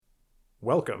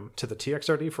Welcome to the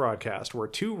TXRD Fraudcast, where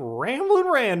two ramblin'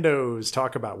 randos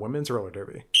talk about women's roller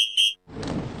derby.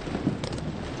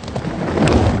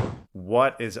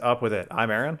 What is up with it? I'm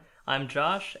Aaron. I'm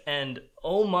Josh, and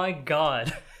oh my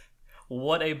god,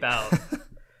 what a bout.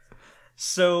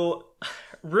 So,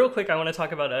 real quick, I want to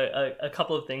talk about a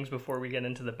couple of things before we get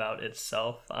into the bout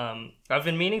itself. I've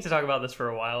been meaning to talk about this for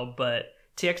a while, but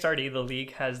TXRD, the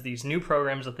league, has these new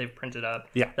programs that they've printed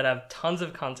up that have tons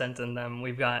of content in them.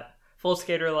 We've got full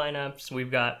skater lineups, we've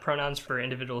got pronouns for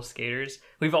individual skaters.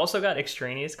 We've also got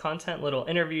extraneous content, little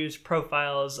interviews,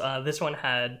 profiles. This one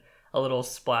had a little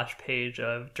splash page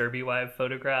of Derby Wife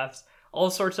photographs, all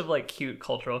sorts of like cute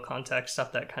cultural context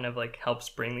stuff that kind of like helps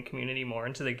bring the community more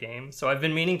into the game. So I've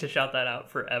been meaning to shout that out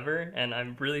forever, and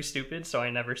I'm really stupid, so I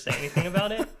never say anything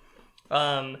about it.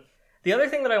 The other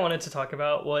thing that I wanted to talk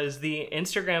about was the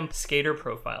Instagram skater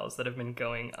profiles that have been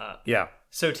going up. Yeah.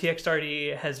 So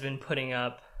TXRD has been putting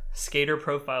up skater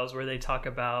profiles where they talk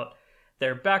about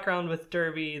their background with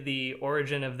Derby, the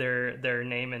origin of their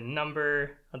name and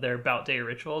number, their bout day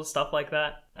rituals, stuff like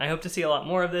that. I hope to see a lot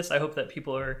more of this. I hope that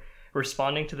people are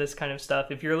responding to this kind of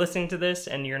stuff. If you're listening to this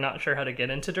and you're not sure how to get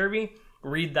into Derby,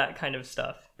 read that kind of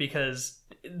stuff, because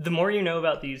the more you know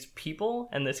about these people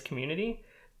and this community,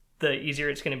 the easier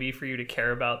it's going to be for you to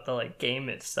care about the like game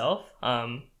itself.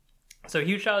 So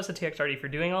huge shout out to TXRD for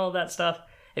doing all of that stuff.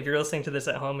 If you're listening to this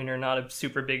at home and you're not a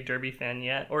super big Derby fan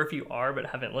yet, or if you are but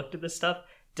haven't looked at this stuff,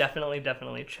 definitely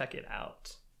check it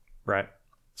out. Right.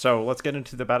 So let's get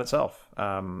into the bout itself.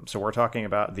 So we're talking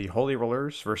about the Holy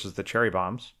Rollers versus the Cherry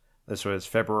Bombs. This was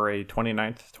February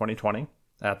 29th, 2020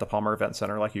 at the Palmer Event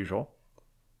Center like usual.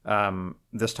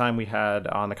 This time we had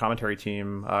on the commentary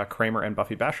team Kramer and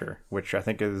Buffy Basher, which I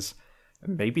think is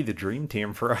maybe the dream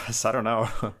team for us. I don't know.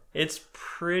 It's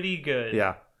pretty good.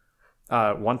 Yeah.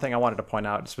 One thing I wanted to point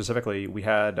out specifically, we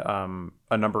had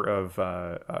a number of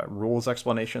rules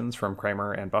explanations from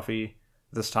Kramer and Buffy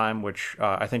this time, which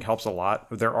I think helps a lot.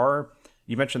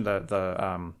 You mentioned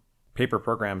the paper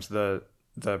programs. The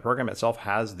program itself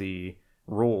has the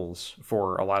rules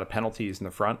for a lot of penalties in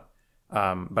the front,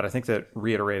 but I think that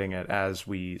reiterating it as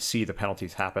we see the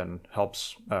penalties happen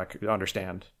helps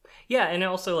understand. Yeah, and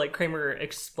also, like, Kramer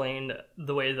explained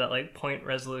the way that, like, point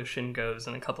resolution goes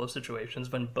in a couple of situations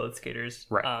when both skaters,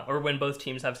 or when both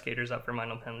teams have skaters up for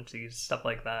minor penalties, stuff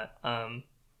like that.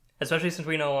 Especially since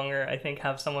we no longer, I think,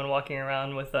 have someone walking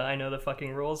around with the I know the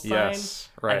fucking rules sign. Yes,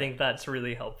 right. I think that's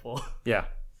really helpful. Yeah,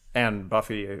 and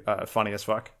Buffy, funny as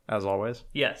fuck, as always.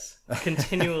 Yes,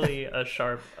 continually a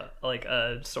sharp, like,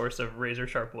 a source of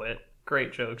razor-sharp wit.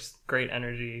 Great jokes, great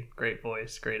energy, great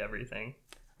voice, great everything.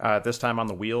 This time on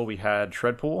the wheel, we had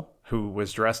Shredpool, who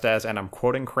was dressed as, and I'm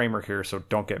quoting Kramer here, so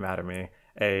don't get mad at me,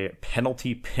 a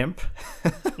penalty pimp.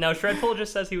 No, Shredpool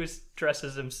just says he was dressed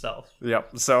as himself.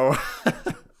 Yep, so...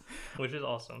 Which is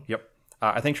awesome. Yep.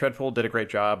 I think Shredpool did a great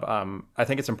job. I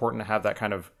think it's important to have that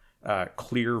kind of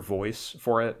clear voice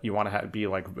for it. You want to be,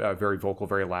 like, very vocal,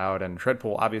 very loud, and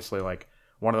Shredpool, obviously, like,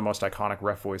 one of the most iconic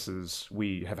ref voices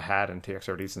we have had in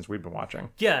TXRD since we've been watching.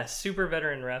 Yeah, super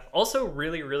veteran ref. Also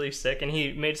really, really sick, and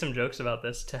he made some jokes about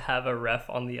this, to have a ref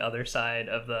on the other side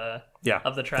of the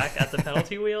track at the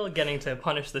penalty wheel, getting to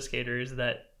punish the skaters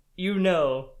that,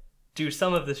 do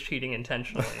some of this cheating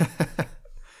intentionally.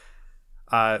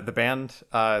 The band,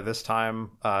 this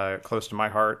time, close to my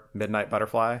heart, Midnight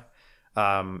Butterfly.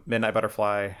 Midnight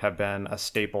Butterfly have been a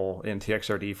staple in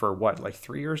TXRD for, like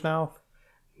 3 years now?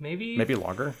 Maybe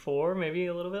longer. 4, maybe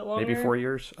a little bit longer. Maybe 4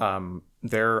 years.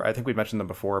 I think we mentioned them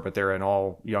before, but they're an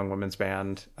all young women's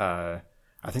band. I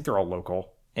think they're all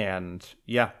local, and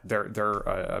yeah, they're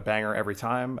a banger every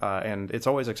time. And it's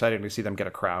always exciting to see them get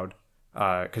a crowd,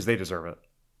 because they deserve it.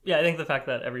 Yeah, I think the fact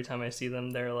that every time I see them,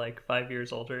 they're like 5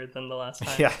 years older than the last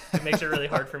time. It makes it really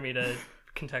hard for me to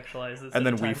contextualize this. And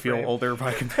then we feel older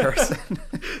by comparison.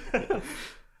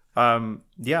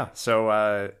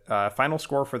 So final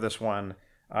score for this one.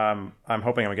 I'm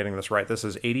hoping I'm getting this right. This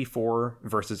is 84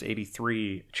 versus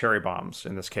 83 Cherry Bombs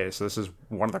in this case. So this is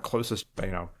one of the closest,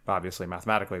 obviously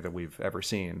mathematically, that we've ever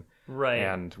seen. Right.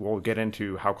 And we'll get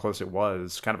into how close it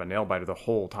was, kind of a nail biter the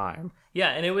whole time.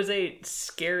 Yeah, and it was a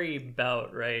scary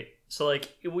bout, right? So,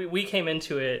 like, we came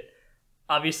into it,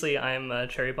 obviously I'm a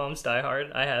Cherry Bombs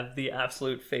diehard. I have the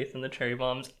absolute faith in the Cherry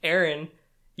Bombs. Aaron,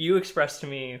 you expressed to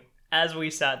me, as we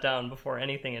sat down before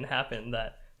anything had happened,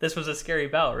 that this was a scary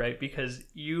bout, right? Because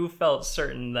you felt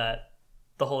certain that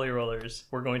the Holy Rollers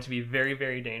were going to be very,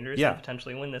 very dangerous and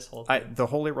potentially win this whole thing. The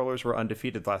Holy Rollers were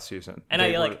undefeated last season. And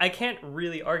I can't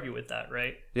really argue with that,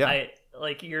 right? Yeah.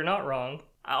 You're not wrong.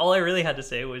 All I really had to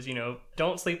say was,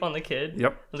 don't sleep on the kid.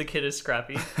 Yep. The kid is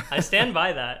scrappy. I stand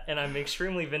by that, and I'm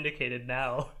extremely vindicated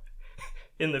now.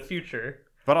 in the future.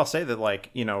 But I'll say that, like,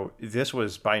 you know, this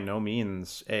was by no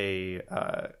means a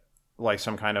like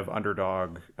some kind of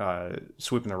underdog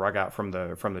swooping the rug out from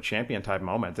the champion type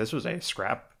moment. This was a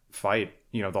scrap fight,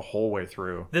 you know, the whole way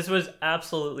through. This was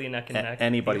absolutely neck and neck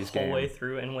anybody's the whole game. way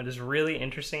through. And what is really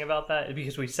interesting about that,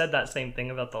 because we said that same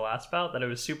thing about the last bout, that it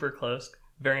was super close,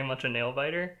 very much a nail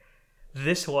biter.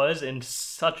 This was in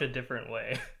such a different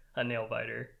way a nail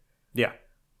biter. Yeah.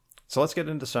 So let's get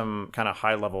into some kind of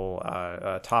high level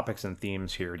topics and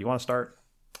themes here. Do you want to start?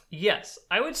 Yes,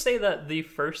 I would say that the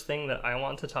first thing that I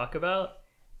want to talk about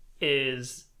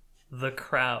is the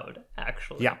crowd,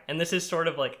 actually. Yeah. And this is sort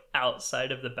of like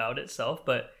outside of the bout itself,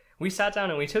 but we sat down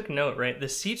and we took note, right? The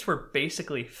seats were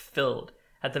basically filled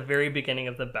at the very beginning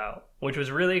of the bout, which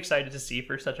was really excited to see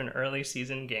for such an early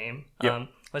season game. Yep.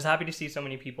 Was happy to see so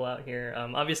many people out here.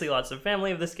 Obviously, lots of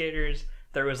family of the skaters.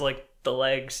 There was like the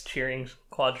legs cheering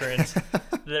quadrants.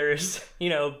 There's, you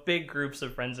know, big groups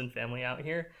of friends and family out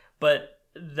here. But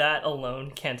that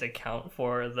alone can't account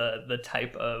for the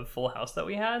type of full house that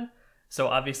we had. So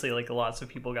obviously, like, lots of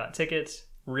people got tickets.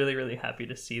 Really, really happy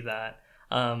to see that.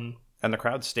 And the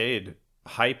crowd stayed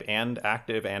hype and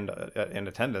active and in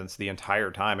attendance the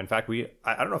entire time. In fact,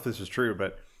 I don't know if this is true,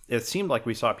 but it seemed like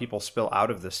we saw people spill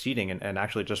out of the seating and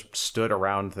actually just stood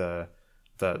around the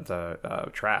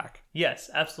track. Yes,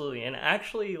 absolutely. And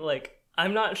actually, like,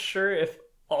 I'm not sure if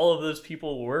all of those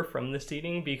people were from the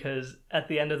seating, because at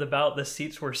the end of the bout, the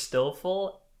seats were still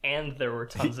full and there were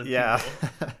tons of people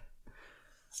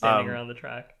standing around the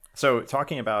track. So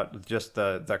talking about just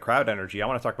the crowd energy, I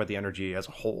want to talk about the energy as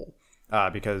a whole,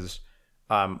 because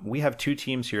we have two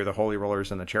teams here, the Holy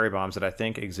Rollers and the Cherry Bombs, that I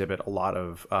think exhibit a lot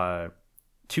of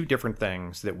two different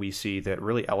things that we see that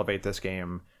really elevate this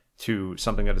game to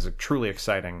something that is a truly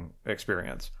exciting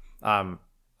experience. I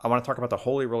want to talk about the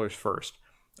Holy Rollers first.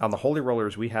 On the Holy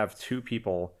Rollers, we have two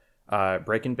people,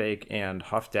 Break and Bake and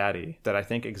Huff Daddy, that I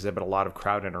think exhibit a lot of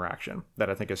crowd interaction that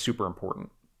I think is super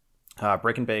important.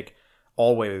 Break and Bake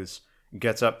always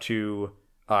gets up to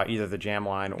either the jam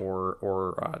line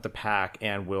or the pack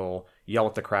and will yell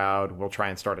at the crowd. Will try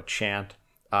and start a chant.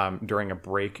 During a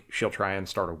break, she'll try and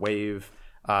start a wave.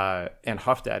 And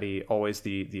Huff Daddy, always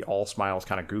the all smiles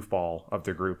kind of goofball of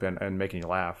the group and making you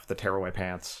laugh. The tearaway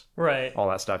pants. Right. All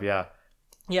that stuff, yeah.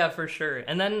 Yeah, for sure.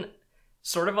 And then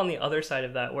sort of on the other side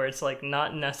of that, where it's like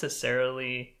not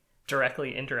necessarily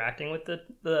directly interacting with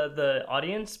the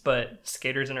audience, but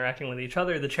skaters interacting with each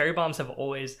other, the Cherry Bombs have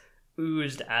always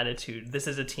oozed attitude. This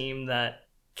is a team that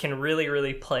can really,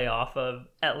 really play off of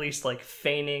at least like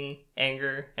feigning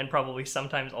anger and probably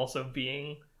sometimes also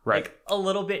being like a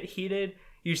little bit heated.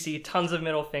 You see tons of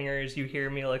middle fingers. You hear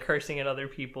Mila cursing at other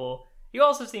people. You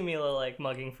also see Mila like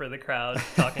mugging for the crowd,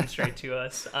 talking straight to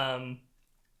us.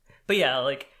 But yeah,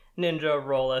 like Ninja,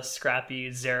 Rolla,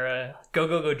 Scrappy, Zara, Go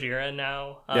Gojira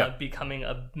now becoming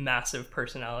a massive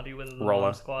personality within the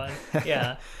Rolla squad.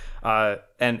 Yeah.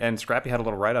 And Scrappy had a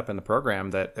little write-up in the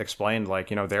program that explained, like,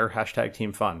 you know, they're hashtag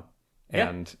team fun.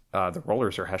 And the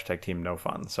Rollers are hashtag team no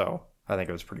fun. So I think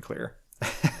it was pretty clear.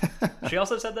 She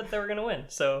also said that they were going to win.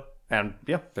 So and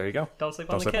yeah, there you go. Don't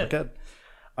sleep on the kid.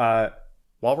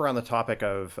 While we're on the topic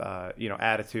of you know,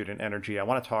 attitude and energy, I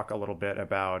want to talk a little bit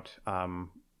about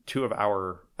two of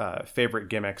our favorite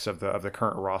gimmicks of the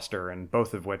current roster, and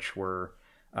both of which were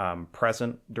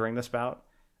present during this bout.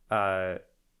 I'm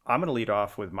going to lead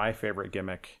off with my favorite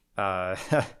gimmick.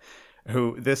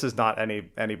 Who this is not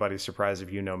anybody's surprise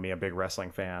if you know me, a big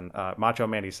wrestling fan. Macho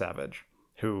Mandy Savage,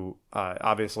 who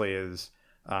obviously is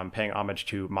paying homage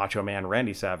to Macho Man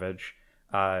Randy Savage.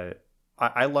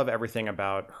 I love everything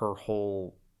about her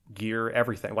whole gear,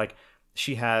 everything. Like,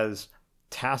 she has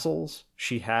tassels.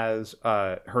 She has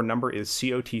her number is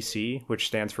COTC, which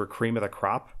stands for Cream of the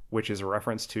Crop, which is a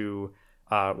reference to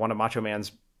one of Macho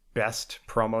Man's best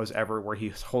promos ever, where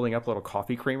he's holding up a little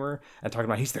coffee creamer and talking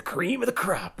about he's the cream of the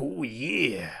crop. Oh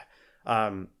yeah.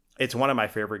 It's one of my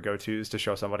favorite go-tos to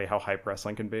show somebody how hype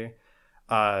wrestling can be.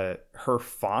 Her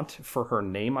font for her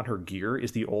name on her gear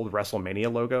is the old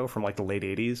WrestleMania logo from like the late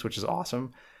 80s, which is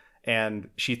awesome. And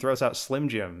she throws out Slim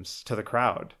Jims to the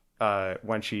crowd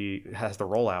when she has the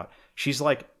rollout.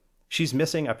 She's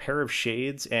missing a pair of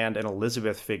shades and an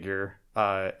Elizabeth figure,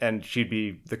 and she'd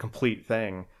be the complete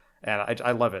thing. And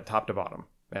I love it top to bottom,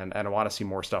 and I want to see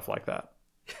more stuff like that.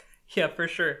 Yeah, for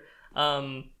sure.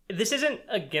 This isn't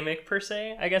a gimmick per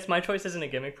se. I guess my choice isn't a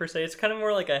gimmick per se. It's kind of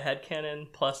more like a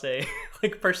headcanon plus a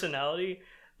like personality.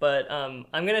 But I'm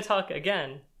going to talk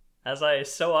again, as I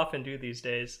so often do these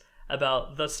days,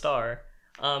 about the Star.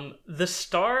 The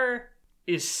Star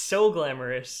is so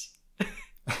glamorous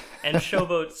and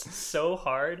showboats so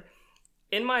hard.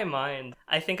 In my mind,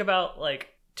 I think about like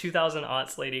 2000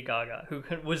 aughts Lady Gaga, who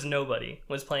was nobody,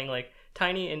 was playing like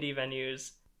tiny indie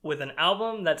venues with an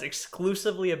album that's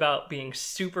exclusively about being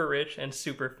super rich and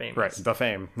super famous. Right, the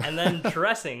fame. And then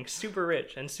dressing super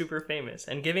rich and super famous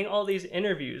and giving all these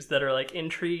interviews that are like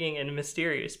intriguing and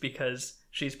mysterious because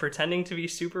she's pretending to be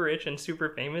super rich and super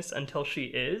famous until she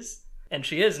is. And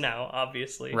she is now,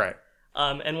 obviously. Right.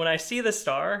 And when I see the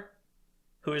star,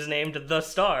 who is named The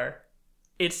Star,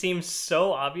 it seems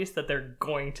so obvious that they're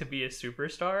going to be a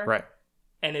superstar. Right.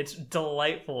 And it's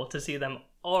delightful to see them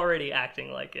already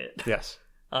acting like it. Yes.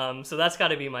 So that's got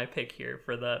to be my pick here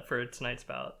for tonight's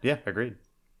bout. Yeah, agreed.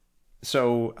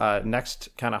 So next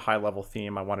kind of high level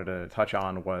theme I wanted to touch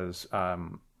on was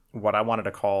what I wanted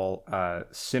to call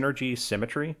synergy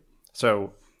symmetry.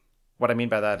 So what I mean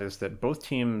by that is that both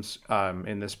teams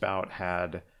in this bout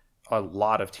had a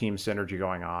lot of team synergy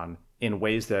going on in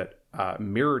ways that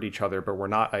mirrored each other, but were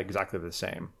not exactly the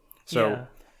same. So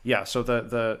so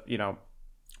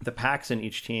the packs in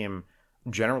each team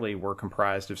generally were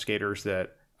comprised of skaters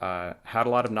that had a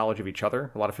lot of knowledge of each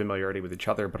other, a lot of familiarity with each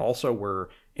other, but also were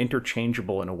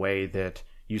interchangeable in a way that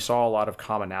you saw a lot of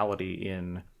commonality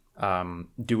in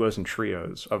duos and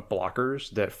trios of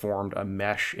blockers that formed a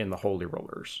mesh in the Holy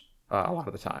Rollers a lot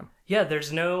of the time. Yeah,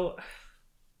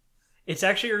 it's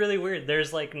actually really weird.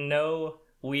 There's like no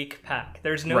weak pack.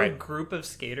 There's no group of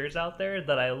skaters out there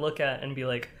that I look at and be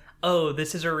like, oh,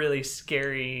 this is a really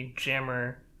scary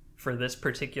jammer for this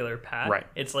particular pack. Right.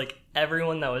 It's like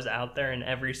everyone that was out there in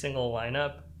every single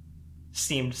lineup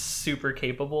seemed super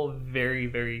capable, very,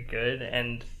 very good.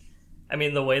 And I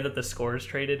mean, the way that the scores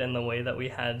traded and the way that we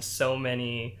had so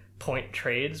many point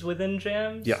trades within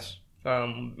jams, yes,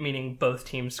 meaning both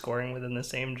teams scoring within the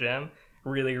same jam,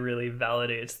 really, really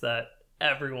validates that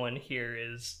everyone here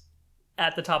is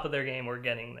at the top of their game or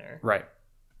getting there. Right.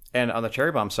 And on the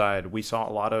Cherry Bomb side, we saw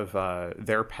a lot of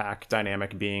their pack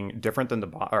dynamic being different than the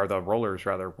Rollers,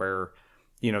 rather, where,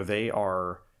 you know, they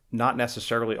are not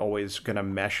necessarily always going to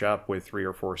mesh up with 3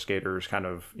 or 4 skaters kind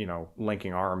of, you know,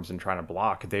 linking arms and trying to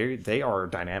block. They are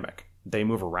dynamic. They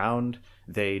move around.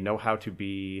 They know how to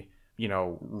be, you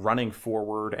know, running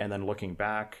forward and then looking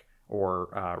back,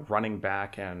 or running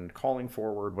back and calling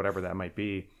forward, whatever that might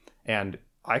be. And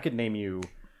I could name you,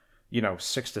 you know,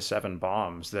 6 to 7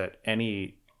 bombs that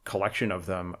any collection of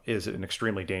them is an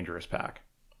extremely dangerous pack.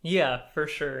 Yeah, for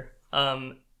sure.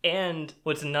 And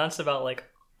what's nuts about like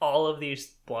all of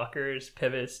these blockers,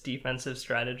 pivots, defensive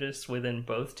strategists within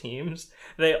both teams,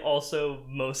 they also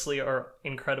mostly are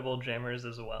incredible jammers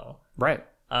as well. Right.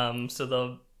 So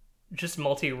the just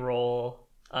multi-role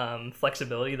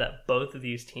flexibility that both of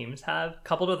these teams have,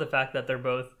 coupled with the fact that they're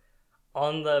both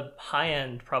on the high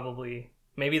end, probably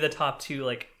maybe the top 2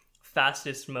 like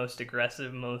fastest, most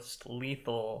aggressive, most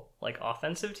lethal like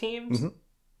offensive teams,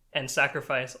 and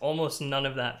sacrifice almost none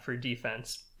of that for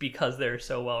defense because they're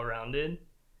so well rounded,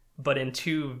 but in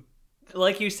 2,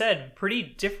 like you said, pretty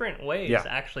different ways.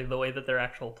 Actually, the way that their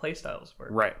actual playstyles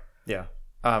work. Right. Yeah.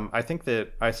 I think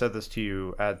that I said this to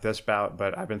you at this bout,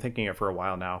 but I've been thinking it for a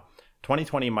while now.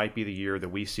 2020 might be the year that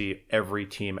we see every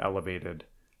team elevated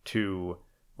to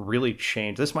really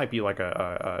change. This might be like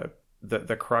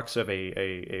the crux of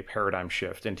a paradigm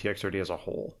shift in TXRD as a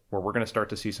whole, where we're going to start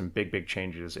to see some big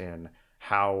changes in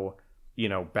how, you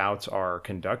know, bouts are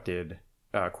conducted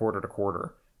quarter to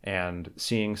quarter, and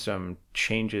seeing some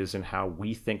changes in how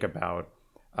we think about,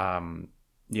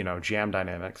 you know, jam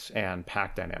dynamics and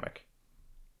pack dynamic.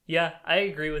 Yeah, I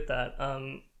agree with that.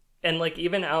 And like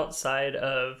even outside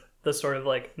of the sort of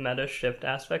like meta shift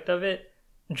aspect of it,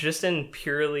 just in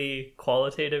purely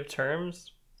qualitative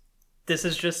terms, this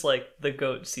is just like the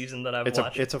GOAT season that I've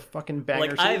watched. It's a fucking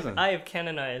banger like, season. I've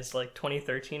canonized like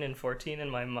 2013 and 14 in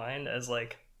my mind as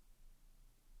like,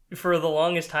 for the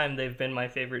longest time, they've been my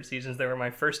favorite seasons. They were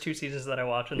my first 2 seasons that I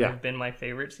watched, and they've been my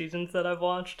favorite seasons that I've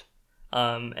watched.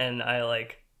 And I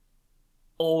like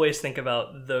always think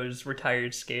about those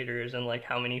retired skaters and like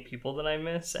how many people that I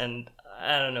miss. And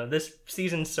I don't know, this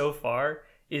season so far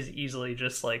is easily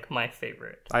just like my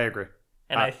favorite. I agree.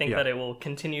 And I think that it will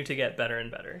continue to get better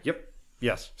and better. Yep.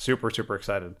 Yes. Super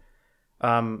excited.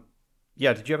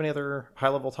 Yeah. Did you have any other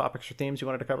high-level topics or themes you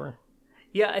wanted to cover?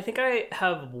 Yeah, I think I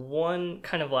have one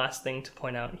kind of last thing to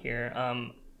point out here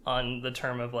on the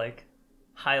term of like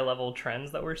high-level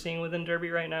trends that we're seeing within Derby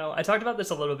right now. I talked about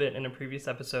this a little bit in a previous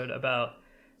episode about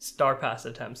star pass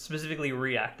attempts, specifically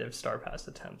reactive star pass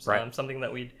attempts. Right. Something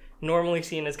that we'd normally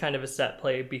seen as kind of a set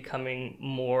play becoming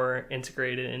more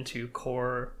integrated into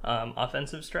core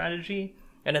offensive strategy.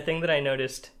 And a thing that I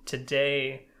noticed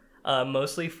today,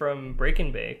 mostly from Break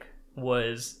and Bake,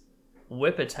 was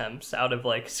whip attempts out of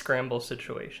like scramble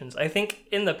situations. I think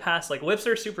in the past, like whips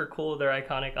are super cool. They're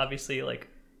iconic. Obviously, like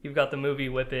you've got the movie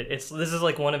Whip It. This is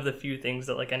like one of the few things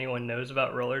that like anyone knows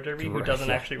about roller derby who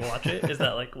doesn't actually watch it, is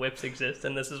that like whips exist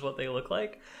and this is what they look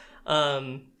like.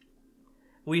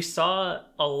 We saw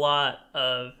a lot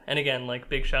of, and again, like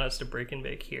big shout outs to Break and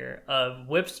Bake here, of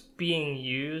whips being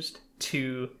used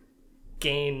to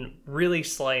gain really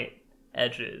slight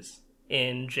edges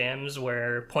in jams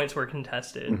where points were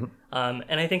contested.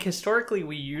 And I think historically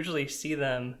we usually see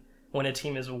them when a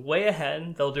team is way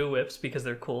ahead, they'll do whips because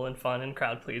they're cool and fun and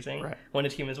crowd pleasing. Right. When a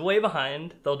team is way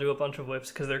behind, they'll do a bunch of whips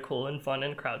because they're cool and fun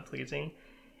and crowd pleasing.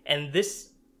 And this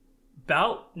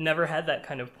bout never had that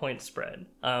kind of point spread.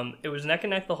 It was neck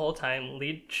and neck the whole time.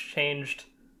 Lead changed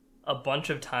a bunch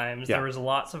of times. Yeah. There was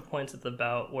lots of points at the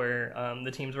bout where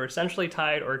the teams were essentially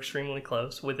tied or extremely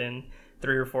close, within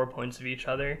 3 or 4 points of each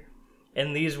other.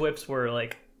 And these whips were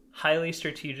like highly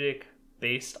strategic,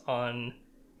 based on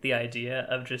the idea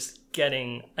of just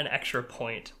getting an extra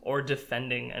point or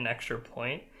defending an extra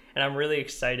point. And I'm really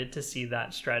excited to see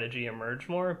that strategy emerge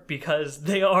more, because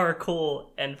they are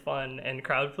cool and fun and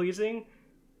crowd pleasing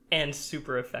and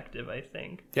super effective, I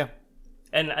think. Yeah.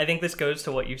 And I think this goes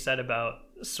to what you said about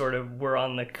sort of we're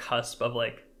on the cusp of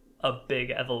like a big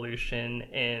evolution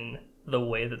in the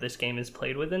way that this game is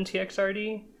played within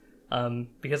TXRD.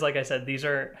 Because like I said,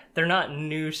 they're not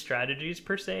new strategies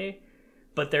per se,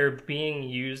 but they're being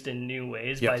used in new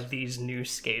ways by these new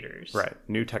skaters. Right.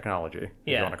 New technology, if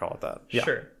you want to call it that. Yeah.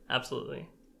 Sure. Absolutely.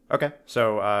 Okay.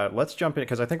 So let's jump in,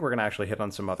 because I think we're going to actually hit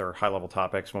on some other high-level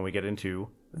topics when we get into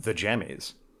the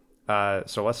jammies.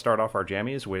 So let's start off our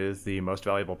jammies with the most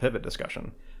valuable pivot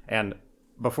discussion. And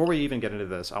before we even get into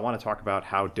this, I want to talk about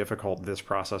how difficult this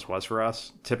process was for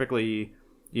us. Typically,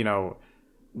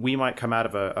 we might come out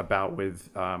of a bout with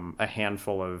a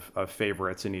handful of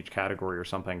favorites in each category or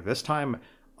something. This time,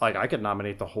 like, I could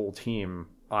nominate the whole team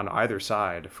on either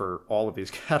side for all of these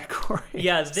categories.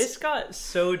 Yeah, this got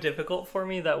so difficult for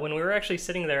me that when we were actually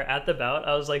sitting there at the bout,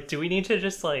 I was like, do we need to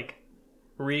just like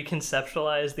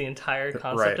reconceptualize the entire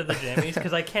concept of the jammies?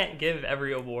 Because I can't give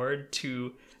every award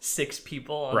to 6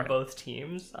 people on both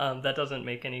teams. That doesn't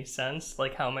make any sense.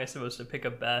 Like, how am I supposed to pick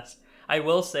a best? I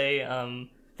will say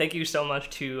thank you so much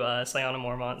to Slayana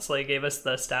Mormont. Slay gave us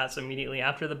the stats immediately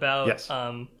after the bout,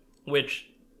 which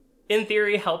in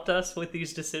theory helped us with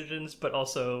these decisions, but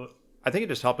also I think it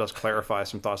just helped us clarify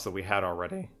some thoughts that we had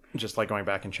already, just like going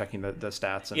back and checking the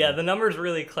stats. And yeah, the numbers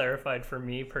really clarified for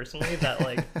me personally that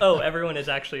like, oh, everyone is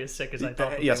actually as sick as I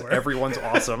thought. Yes, they were. Everyone's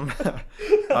awesome.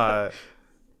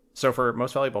 So for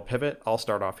most valuable pivot, I'll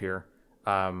start off here.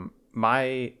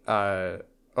 My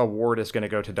award is going to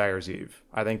go to Dyer's Eve.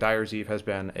 I think Dyer's Eve has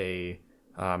been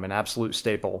an absolute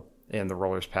staple in the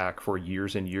Rollers pack for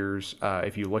years and years.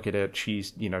 If you look at it,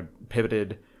 she's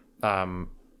pivoted, I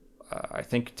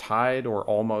think tied or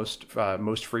almost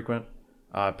most frequent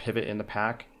pivot in the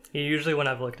pack. Usually when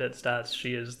I've looked at stats,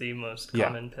 she is the most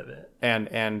common pivot.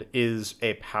 And is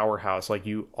a powerhouse. Like,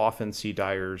 you often see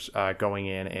Dyers going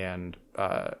in and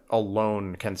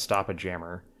alone can stop a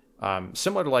jammer.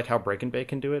 Similar to like how Break and Bake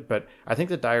can do it, but I think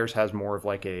that Dyers has more of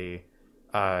like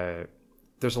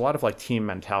there's a lot of like team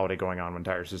mentality going on when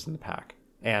Dyers is in the pack.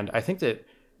 And I think that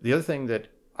the other thing that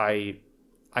I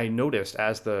noticed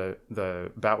as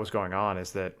the bout was going on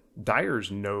is that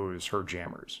Dyers knows her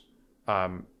jammers.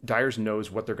 Dyers knows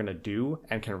what they're going to do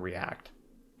and can react.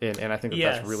 And I think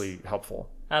that's really helpful.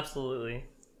 Absolutely.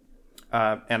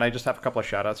 And I just have a couple of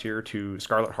shout outs here to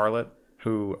Scarlet Harlot,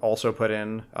 who also put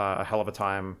in a hell of a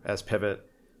time as pivot,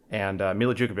 and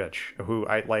Mila Jukovic, who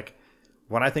I like.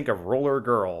 When I think of roller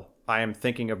girl, I am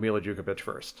thinking of Mila Jukovic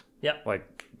first. Yep.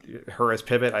 Like, her as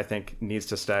pivot, I think needs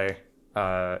to stay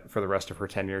for the rest of her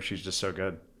tenure. She's just so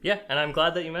good. Yeah, and I'm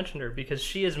glad that you mentioned her, because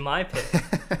she is my pick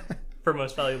for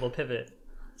most valuable pivot,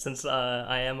 since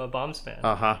I am a Bombs fan.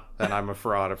 And I'm a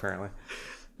fraud, apparently.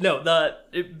 No,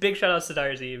 the big shout outs to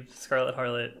Dyer's Eve, Scarlet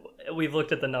Harlot. We've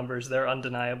looked at the numbers, they're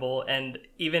undeniable, and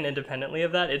even independently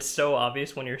of that, it's so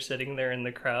obvious when you're sitting there in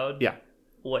the crowd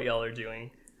what y'all are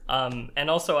doing. And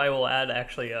also I will add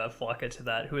actually Flocka to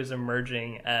that, who is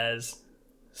emerging as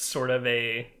sort of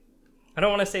I don't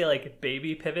want to say like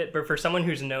baby pivot, but for someone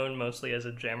who's known mostly as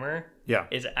a jammer,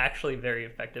 is actually very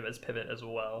effective as pivot as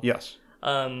well. Yes.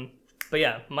 But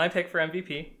yeah, my pick for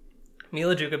MVP,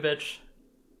 Mila Jukovic.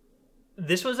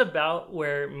 This was about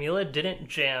where Mila didn't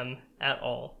jam at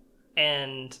all,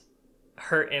 and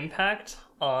her impact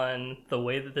on the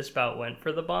way that this bout went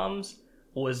for the Bombs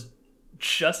was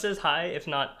just as high, if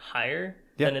not higher,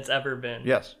 than it's ever been.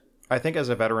 Yes. I think as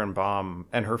a veteran Bomb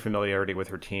and her familiarity with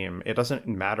her team, it doesn't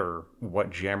matter what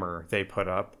jammer they put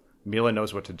up. Mila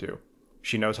knows what to do.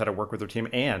 She knows how to work with her team,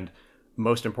 and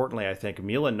most importantly, I think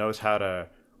Mila knows how to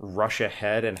rush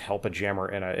ahead and help a jammer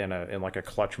in like a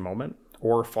clutch moment,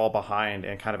 or fall behind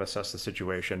and kind of assess the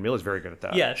situation. Mila's very good at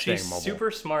that. Yeah, she's super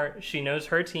smart. She knows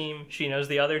her team. She knows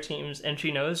the other teams, and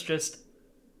she knows just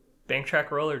bank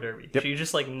track roller derby. Yep. She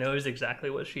just like knows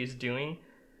exactly what she's doing.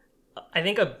 I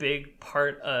think a big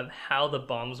part of how the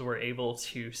Bombs were able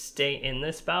to stay in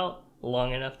this bout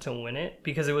long enough to win it,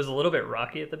 because it was a little bit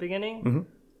rocky at the beginning,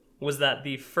 was that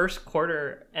the first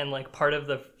quarter and like part of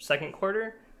the second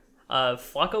quarter,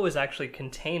 Flaco was actually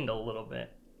contained a little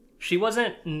bit. She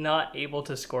wasn't not able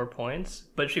to score points,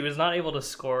 but she was not able to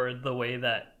score the way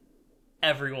that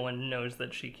everyone knows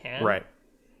that she can. Right.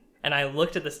 And I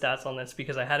looked at the stats on this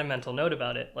because I had a mental note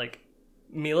about it. Like,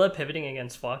 Mila pivoting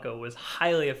against Flaco was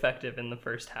highly effective in the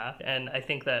first half, and I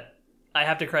think that I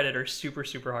have to credit her super,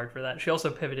 super hard for that. She also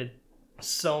pivoted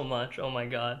so much. Oh my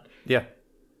god. Yeah.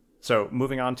 So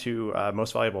moving on to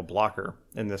most valuable blocker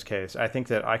in this case, I think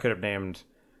that I could have named,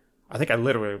 I think I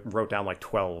literally wrote down like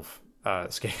 12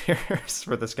 skaters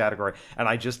for this category, and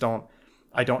I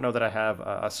don't know that I have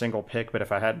a single pick, but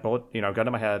if I had gun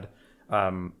to my head,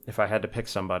 if I had to pick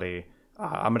somebody,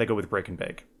 I'm going to go with Break and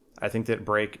Bake. I think that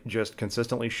Break just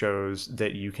consistently shows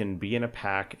that you can be in a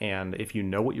pack, and if you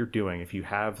know what you're doing, if you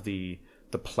have the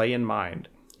play in mind,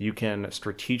 you can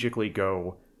strategically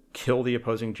go kill the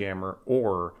opposing jammer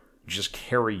or just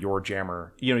carry your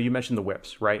jammer. You mentioned the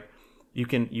whips, right? You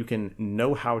can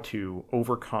know how to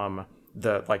overcome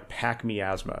the like pack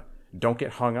miasma. Don't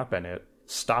get hung up in it.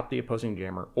 Stop the opposing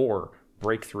jammer or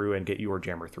break through and get your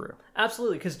jammer through.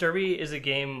 Absolutely, because Derby is a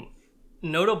game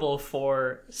notable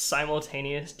for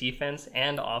simultaneous defense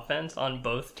and offense on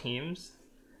both teams.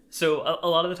 So a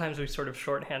lot of the times we sort of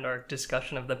shorthand our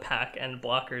discussion of the pack and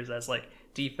blockers as like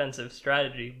defensive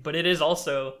strategy, but it is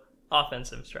also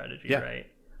offensive strategy, right?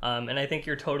 And I think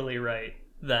you're totally right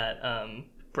that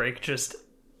Break just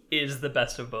is the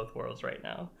best of both worlds right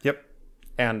now. Yep.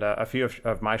 And a few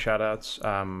of my shout-outs,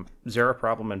 Zero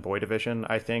Problem and Boy Division,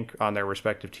 I think, on their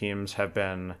respective teams have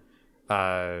been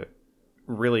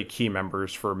really key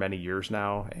members for many years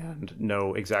now and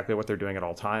know exactly what they're doing at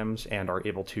all times and are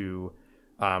able to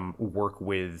work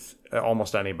with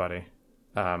almost anybody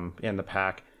in the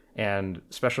pack. And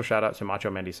special shout-out to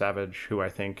Macho Mandy Savage, who I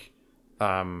think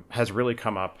has really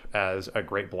come up as a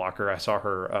great blocker. I saw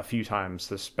her a few times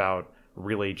this bout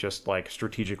really just like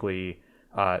strategically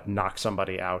knock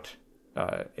somebody out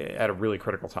at a really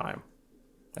critical time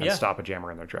and stop a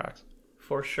jammer in their tracks.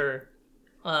 For sure.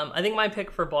 I think my pick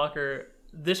for blocker,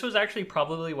 this was actually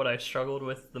probably what I struggled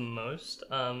with the most,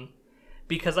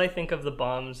 because I think of the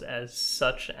Bombs as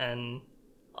such an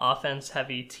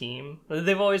offense-heavy team.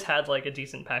 They've always had like a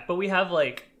decent pack, but we have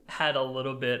like had a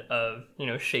little bit of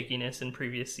shakiness in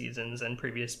previous seasons and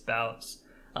previous bouts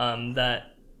that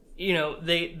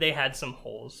they had some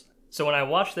holes. So when I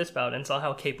watched this bout and saw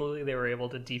how capably they were able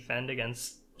to defend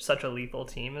against such a lethal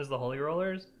team as the Holy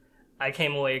Rollers, I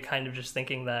came away kind of just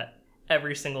thinking that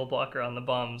every single blocker on the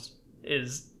Bombs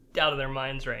is out of their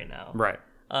minds right now. Right.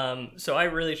 So I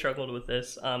really struggled with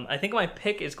this. I think my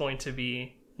pick is going to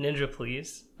be Ninja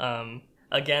Please.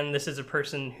 Again, this is a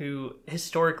person who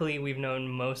historically we've known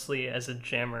mostly as a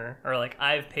jammer, or like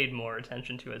I've paid more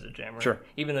attention to as a jammer. Sure.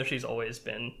 Even though she's always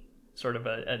been sort of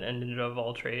a ninja of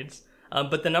all trades.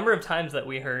 But the number of times that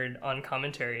we heard on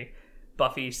commentary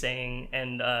Buffy saying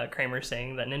and Kramer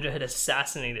saying that Ninja had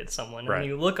assassinated someone, right. And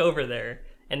you look over there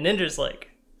and Ninja's like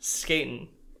skating,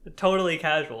 totally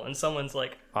casual, and someone's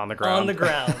like on the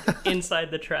ground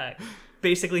inside the track,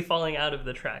 basically falling out of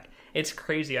the track. It's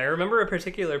crazy. I remember a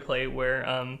particular play where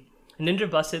Ninja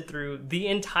busted through the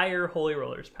entire Holy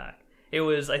Rollers pack. It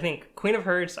was, I think, Queen of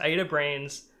Hearts, Aida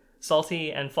Brains,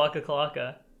 Salty, and Flocka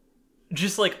Kalaka,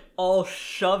 just like all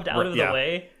shoved out of the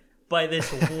way by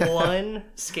this one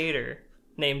skater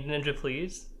named Ninja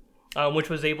Please, which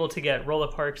was able to get Rolla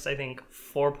Parks, I think,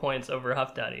 4 points over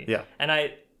Huff Daddy. Yeah. And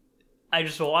I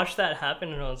just watched that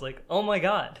happen and I was like, oh my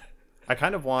god. I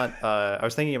kind of want, I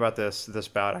was thinking about this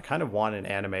bout, I kind of want an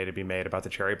anime to be made about the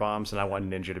cherry bombs, and I want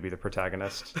Ninja to be the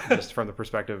protagonist, just from the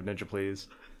perspective of Ninja Please.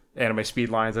 Anime speed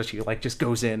lines that she like just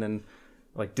goes in and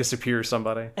like disappears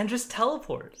somebody. And just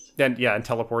teleports. And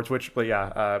teleports,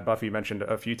 Buffy mentioned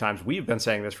a few times. We've been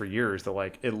saying this for years, that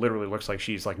like it literally looks like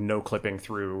she's like no clipping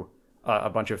through a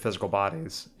bunch of physical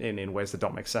bodies in ways that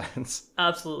don't make sense.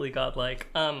 Absolutely godlike.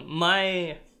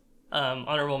 My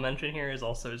honorable mention here is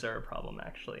also Zero Problem,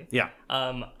 actually. Yeah.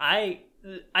 I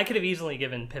could have easily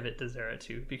given Pivot to Zero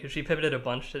too, because she pivoted a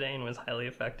bunch today and was highly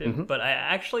effective. Mm-hmm. But I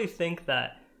actually think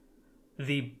that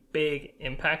the big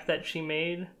impact that she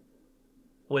made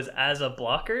was as a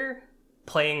blocker,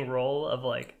 playing role of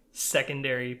like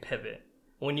secondary pivot.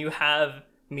 When you have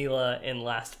Mila in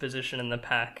last position in the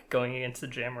pack going against the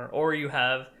Jammer, or you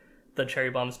have the Cherry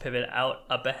Bombs pivot out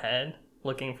up ahead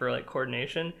looking for like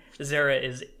coordination, Zera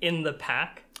is in the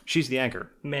pack. She's the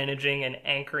anchor. Managing and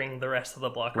anchoring the rest of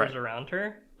the blockers around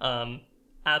her.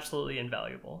 Absolutely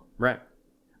invaluable. Right.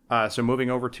 So moving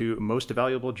over to most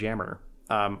valuable Jammer.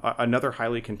 Another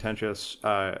highly contentious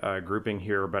grouping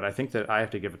here, but I think that I have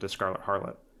to give it to Scarlet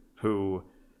Harlot, who,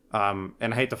 and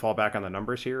I hate to fall back on the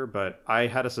numbers here, but I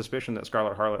had a suspicion that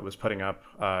Scarlet Harlot was putting up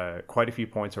quite a few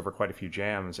points over quite a few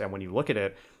jams, and when you look at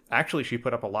it, actually she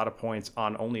put up a lot of points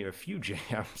on only a few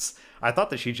jams. I thought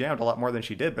that she jammed a lot more than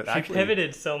she did, but she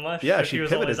pivoted so much. Yeah, so she was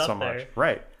pivoted always so up much. there.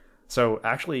 Right. So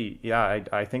actually, yeah,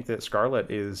 I think that Scarlet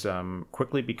is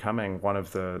quickly becoming one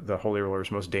of the Holy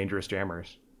Roller's most dangerous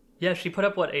jammers. Yeah, she put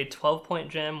up, a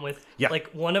 12-point jam with, like,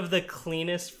 one of the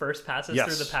cleanest first passes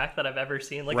through the pack that I've ever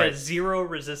seen. Like, a zero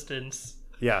resistance.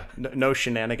 Yeah, no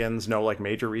shenanigans, no, like,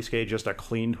 major rescale, just a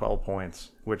clean 12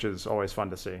 points, which is always fun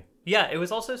to see. Yeah, it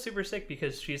was also super sick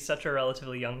because she's such a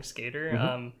relatively young skater.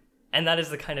 Mm-hmm. And that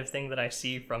is the kind of thing that I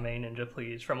see from a Ninja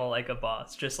Please, from a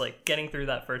boss. Just, like, getting through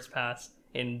that first pass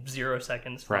in 0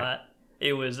 seconds flat. Right.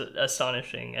 It was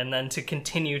astonishing. And then to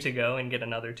continue to go and get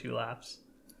another 2 laps.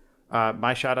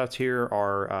 My shout-outs here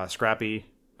are Scrappy,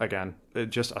 again,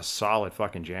 just a solid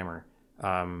fucking jammer.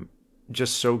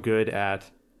 Just so good at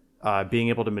being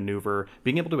able to maneuver,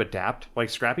 being able to adapt. Like,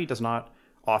 Scrappy does not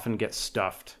often get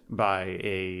stuffed by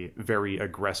a very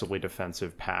aggressively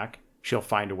defensive pack. She'll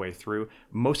find a way through.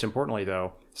 Most importantly,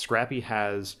 though, Scrappy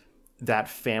has that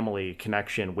family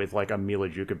connection with, like, a Mila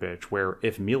Djukovic, where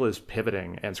if Mila's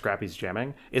pivoting and Scrappy's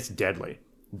jamming, it's deadly.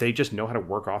 They just know how to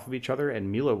work off of each other,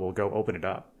 and Mila will go open it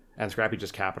up. And Scrappy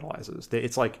just capitalizes.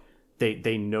 It's like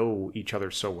they know each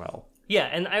other so well. Yeah,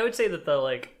 and I would say that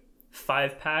the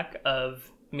 5-pack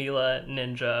of Mila,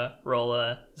 Ninja,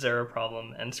 Rolla, Zera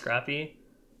Problem, and Scrappy,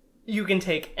 you can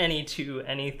take any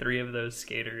 3 of those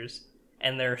skaters,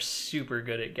 and they're super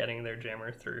good at getting their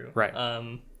jammer through. Right.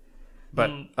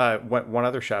 But one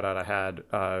other shout out I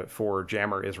had for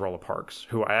jammer is Rolla Parks,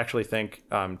 who I actually think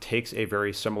takes a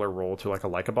very similar role to like a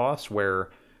Leica boss, where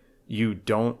you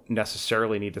don't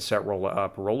necessarily need to set Rolla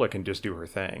up. Rolla can just do her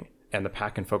thing, and the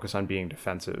pack can focus on being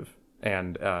defensive.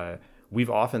 And we've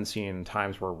often seen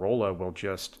times where Rolla will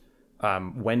just,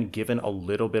 when given a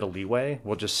little bit of leeway,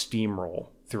 will just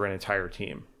steamroll through an entire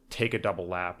team, take a double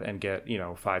lap, and get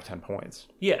 5-10 points.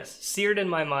 Yes, seared in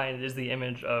my mind is the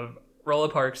image of Rolla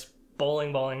Parks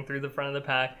balling through the front of the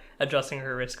pack, adjusting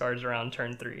her wrist guards around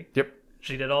turn 3. Yep.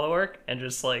 She did all the work and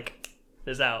just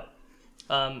is out.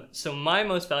 So my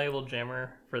most valuable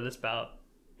jammer for this bout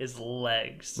is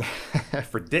Legs.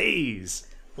 For days.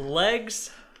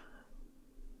 Legs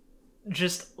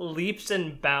just leaps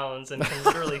and bounds and can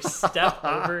literally step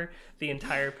over the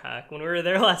entire pack. When we were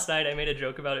there last night, I made a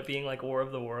joke about it being like War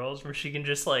of the Worlds, where she can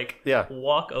just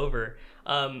walk over.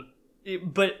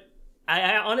 But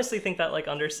I honestly think that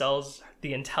undersells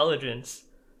the intelligence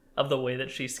of the way that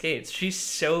she skates. She's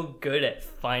so good at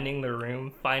finding the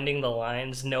room, finding the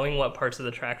lines, knowing what parts of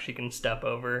the track she can step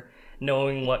over,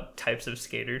 knowing what types of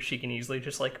skaters she can easily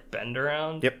just bend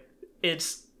around. Yep.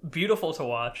 It's beautiful to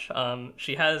watch.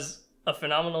 She has a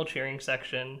phenomenal cheering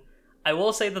section. I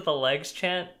will say that the Legs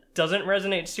chant doesn't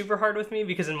resonate super hard with me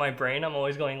because in my brain I'm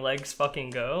always going Legs fucking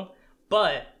go.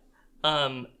 But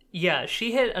yeah,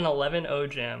 she hit an 11-0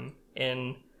 jam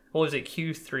in, what was it,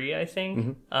 Q3, I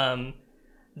think? Mm-hmm.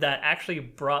 That actually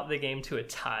brought the game to a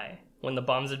tie when the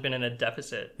Bombs had been in a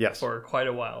deficit for quite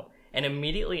a while. And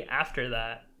immediately after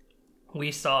that,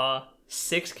 we saw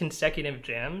 6 consecutive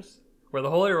jams where the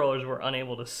Holy Rollers were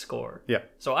unable to score. Yeah.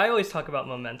 So I always talk about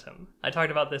momentum. I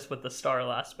talked about this with the Star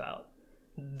last bout.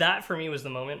 That for me was the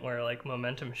moment where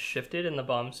momentum shifted in the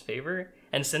Bombs' favor.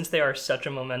 And since they are such a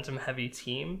momentum-heavy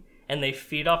team, and they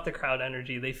feed off the crowd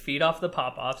energy, they feed off the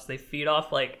pop-offs, they feed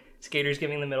off skaters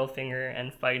giving the middle finger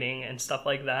and fighting and stuff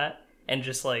like that, and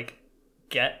just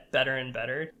get better and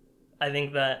better. I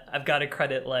think that I've got to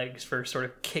credit Legs for sort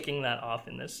of kicking that off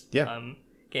in this game.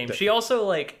 She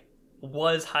also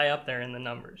was high up there in the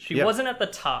numbers. She wasn't at the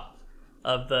top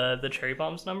of the Cherry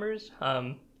Bombs numbers,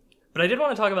 but I did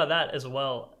want to talk about that as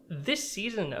well. This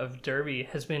season of Derby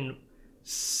has been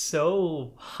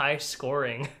so high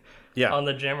scoring on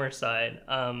the jammer side.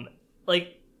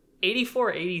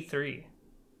 84-83.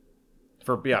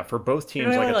 For both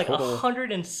teams, a total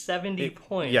 170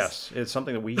 points. Yes, it's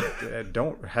something that we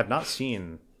have not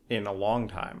seen in a long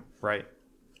time, right?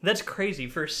 That's crazy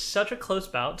for such a close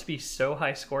bout to be so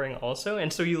high scoring also.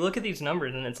 And so you look at these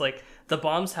numbers and it's the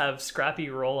Bombs have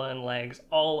Scrappy, Rolla, and Legs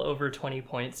all over 20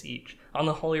 points each. On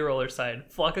the Holy Roller side,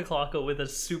 Flocka Clocka with a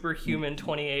superhuman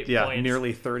 28 points.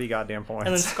 Nearly 30 goddamn points.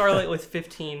 And then Scarlet with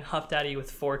 15, Huff Daddy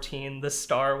with 14, the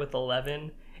Star with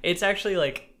 11. It's actually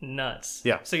like nuts.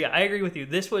 Yeah. So yeah, I agree with you.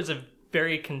 This was a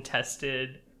very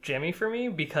contested Jimmy for me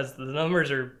because the numbers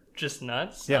are just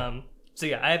nuts. Yeah. So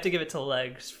yeah, I have to give it to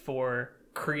Legs for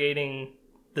creating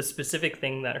the specific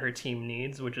thing that her team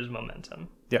needs, which is momentum.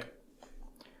 Yep.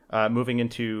 Moving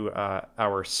into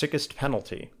our sickest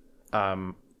penalty.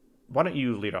 Why don't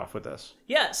you lead off with this?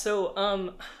 Yeah, so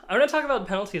I want to talk about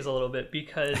penalties a little bit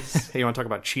because... Hey, you want to talk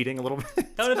about cheating a little bit?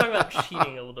 I want to talk about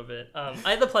cheating a little bit. I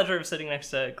had the pleasure of sitting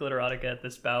next to Glitterotica at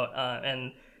this bout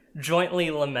and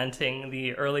jointly lamenting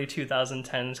the early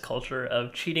 2010s culture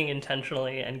of cheating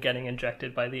intentionally and getting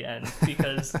ejected by the end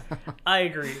because I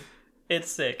agree. It's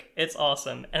sick. It's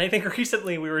awesome. And I think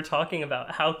recently we were talking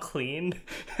about how clean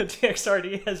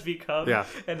TXRD has become. Yeah.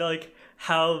 And like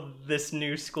how this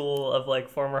new school of like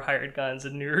former hired guns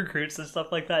and new recruits and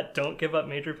stuff like that don't give up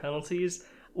major penalties.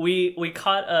 We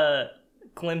caught a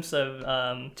glimpse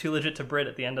of Too Legit to Brit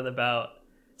at the end of the bout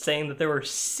saying that there were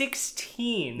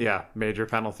 16 major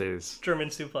penalties. German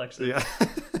suplexes.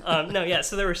 Yeah.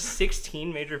 So there were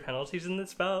 16 major penalties in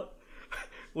this bout,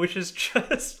 which is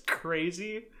just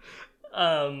crazy.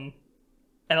 And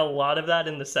a lot of that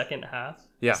in the second half.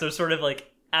 Yeah. So sort of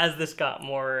like as this got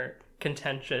more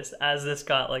contentious, as this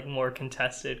got like more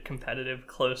contested, competitive,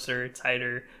 closer,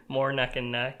 tighter, more neck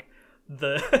and neck,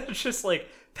 the just like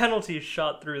penalties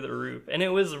shot through the roof. And it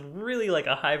was really like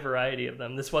a high variety of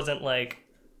them. This wasn't like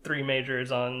 3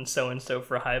 majors on so-and-so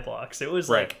for high blocks. It was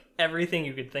like everything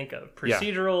you could think of.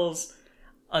 Procedurals,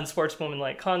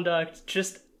 unsportswomanlike conduct,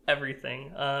 just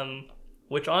everything.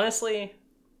 Which honestly,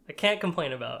 I can't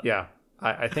complain about. Yeah.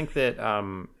 I think that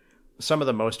some of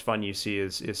the most fun you see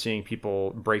is seeing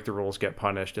people break the rules, get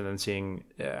punished, and then seeing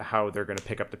how they're going to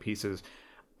pick up the pieces.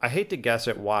 I hate to guess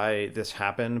at why this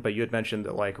happened, but you had mentioned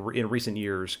that like in recent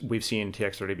years, we've seen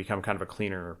TX30 become kind of a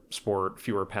cleaner sport,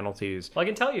 fewer penalties. Well, I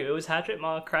can tell you, it was Hatchet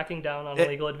Ma cracking down on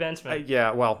illegal advancement.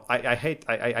 Yeah, well, I hate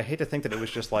to think that it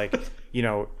was just like,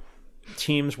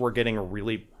 teams were getting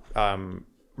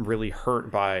really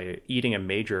hurt by eating a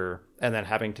major and then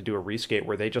having to do a reskate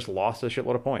where they just lost a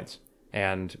shitload of points.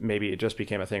 And maybe it just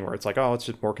became a thing where it's like, oh, it's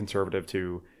just more conservative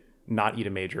to not eat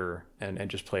a major and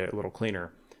just play it a little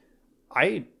cleaner.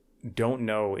 I don't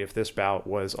know if this bout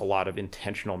was a lot of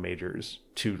intentional majors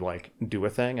to like do a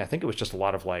thing. I think it was just a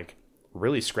lot of like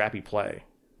really scrappy play,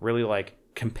 really like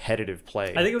competitive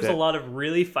play. I think it was a lot of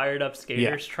really fired up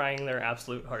skaters trying their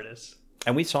absolute hardest.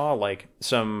 And we saw like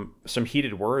some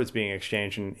heated words being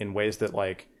exchanged in ways that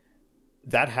like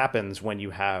that happens when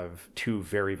you have two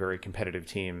very, very competitive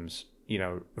teams,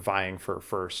 vying for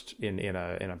first in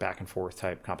a back and forth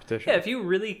type competition. Yeah, if you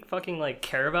really fucking like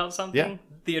care about something,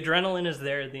 the adrenaline is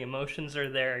there, the emotions are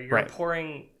there. You're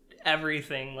pouring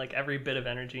everything, like every bit of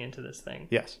energy into this thing.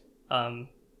 Yes. And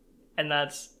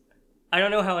that's, I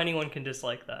don't know how anyone can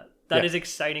dislike that. That is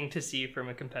exciting to see from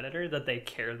a competitor that they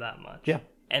care that much. Yeah.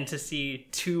 And to see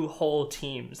two whole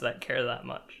teams that care that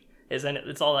much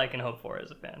it's all I can hope for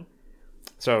as a fan.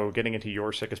 So, getting into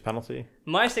your sickest penalty?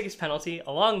 My sickest penalty,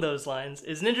 along those lines,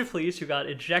 is Ninja Fleas, who got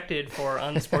ejected for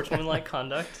unsportsmanlike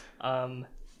conduct, and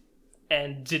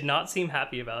did not seem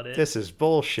happy about it. This is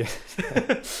bullshit.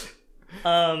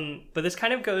 But this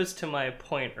kind of goes to my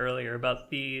point earlier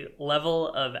about the level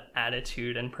of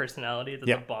attitude and personality that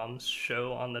the bombs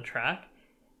show on the track,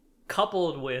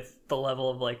 coupled with the level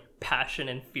of like passion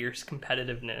and fierce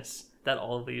competitiveness that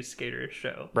all of these skaters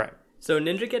show. Right. So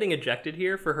Ninja getting ejected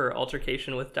here for her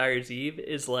altercation with Dyer's Eve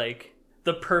is like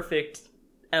the perfect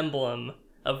emblem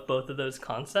of both of those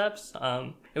concepts.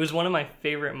 It was one of my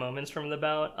favorite moments from the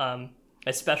bout,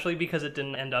 especially because it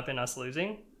didn't end up in us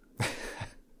losing.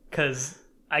 Because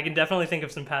I can definitely think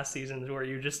of some past seasons where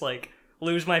you just like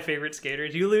lose my favorite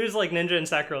skaters. You lose like Ninja and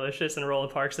Sacrilegious and Rolla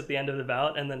Parks at the end of the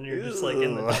bout, and then you're just like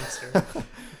in the dumpster.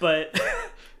 But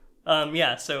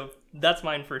so that's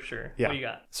mine for sure. Yeah. What do you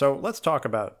got? So let's talk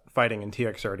about fighting in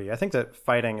TXRD. I think that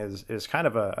fighting is kind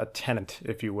of a tenet,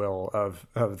 if you will, of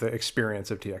the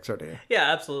experience of TXRD.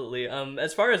 Yeah, absolutely.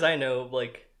 As far as I know,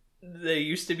 like they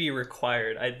used to be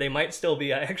required. They might still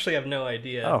be. I actually have no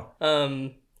idea.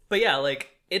 Oh. But yeah, like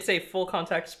it's a full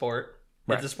contact sport.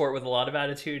 Right. It's a sport with a lot of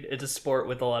attitude. It's a sport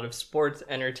with a lot of sports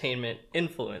entertainment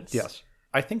influence. Yes.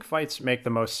 I think fights make the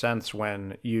most sense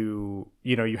when you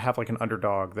have like an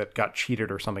underdog that got cheated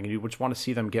or something, and you just want to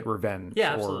see them get revenge.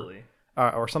 Yeah, absolutely.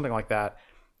 Or something like that.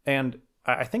 And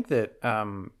I think that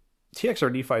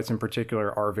TXRD fights in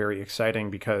particular are very exciting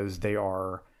because they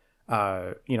are,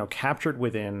 captured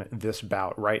within this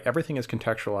bout, right? Everything is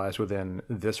contextualized within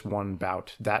this one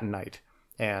bout that night.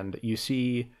 and you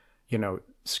see,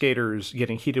 skaters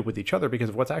getting heated with each other because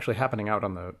of what's actually happening out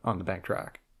on the bank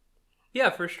track. Yeah,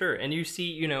 for sure. And you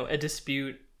see, a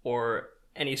dispute or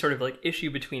any sort of like issue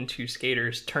between two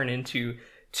skaters turn into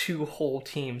two whole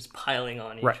teams piling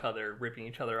on each other, ripping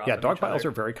each other off. Yeah, dog piles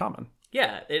are very common.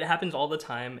 Yeah, it happens all the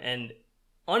time. And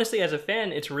honestly, as a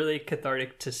fan, it's really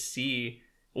cathartic to see,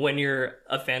 when you're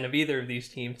a fan of either of these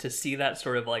teams, to see that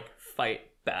sort of like fight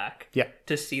back. Yeah.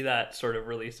 To see that sort of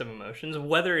release of emotions,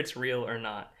 whether it's real or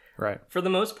not. Right. For the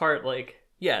most part, like,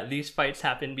 yeah, these fights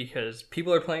happen because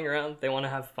people are playing around, they want to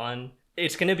have fun.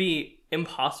 It's going to be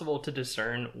impossible to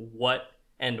discern what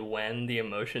and when the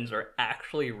emotions are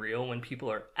actually real, when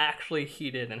people are actually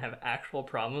heated and have actual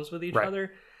problems with each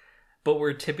other. But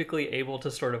we're typically able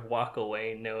to sort of walk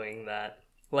away knowing that,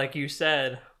 like you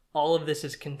said, all of this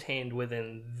is contained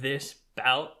within this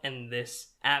bout and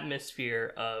this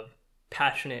atmosphere of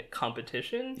passionate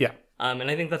competition. Yeah. And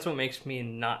I think that's what makes me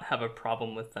not have a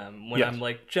problem with them when I'm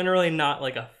like generally not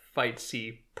like a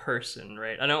fightsy person,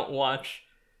 right? I don't watch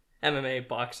MMA,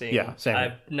 boxing. Yeah, same.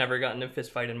 I've never gotten a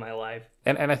fist fight in my life.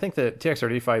 And I think that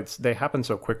TXRD fights, they happen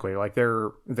so quickly. Like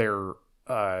they're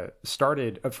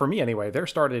started, for me anyway, they're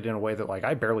started in a way that like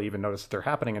I barely even notice that they're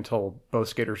happening until both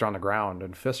skaters are on the ground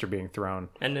and fists are being thrown.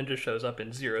 And Ninja shows up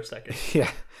in 0 seconds.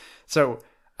 Yeah. So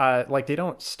like they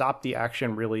don't stop the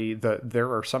action really.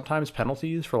 There are sometimes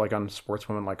penalties for like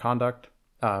unsportsmanlike conduct.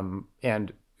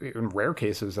 And in rare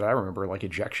cases that I remember, like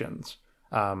ejections.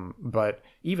 But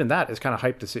even that is kind of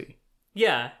hype to see.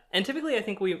 Yeah, and typically I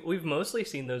think we've mostly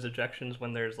seen those ejections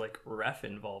when there's like ref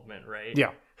involvement, right?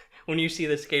 Yeah. When you see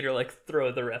the skater like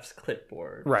throw the ref's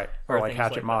clipboard. Right. Or like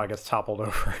Hatchet Ma gets toppled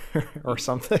over or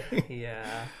something.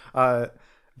 Yeah.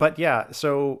 But yeah,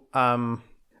 so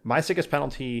my sickest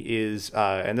penalty is,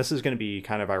 and this is going to be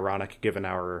kind of ironic given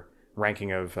our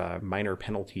ranking of minor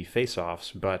penalty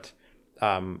face-offs, but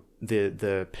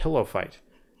the pillow fight.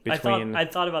 I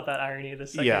thought about that irony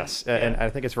this second. Yes, yeah. And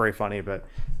I think it's very funny, but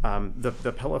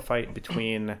the pillow fight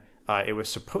between it was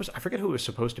supposed, I forget who it was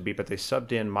supposed to be, but they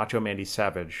subbed in Macho Mandy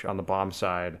Savage on the bomb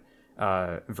side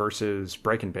versus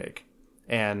Break and Bake,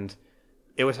 and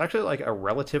it was actually like a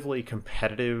relatively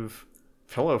competitive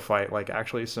pillow fight, like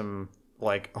actually some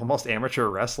like almost amateur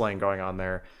wrestling going on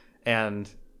there, and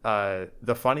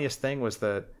the funniest thing was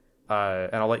that,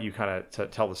 and I'll let you kind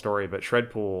of tell the story, but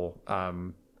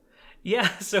Shredpool.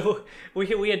 Yeah, so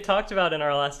we had talked about in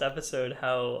our last episode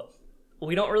how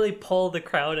we don't really pull the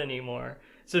crowd anymore.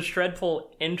 So Shredpool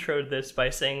introed this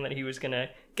by saying that he was going to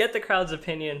get the crowd's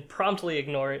opinion, promptly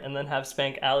ignore it, and then have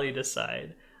Spank Alley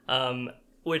decide,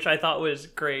 which I thought was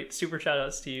great. Super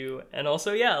shout-outs to you. And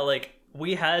also, yeah, like,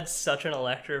 we had such an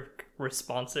electric,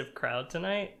 responsive crowd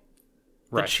tonight.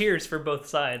 The cheers for both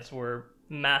sides were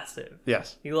massive.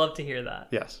 Yes. You love to hear that.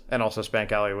 Yes. And also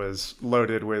Spank Alley was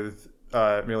loaded with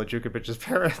Mila Djukovic's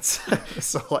parents.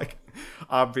 So like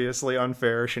obviously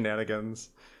unfair shenanigans,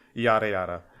 yada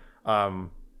yada.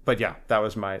 But yeah, that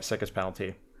was my sickest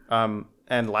penalty.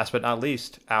 And last but not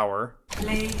least, our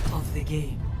play of the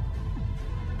game.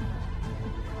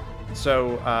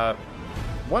 So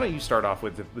why don't you start off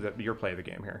with your play of the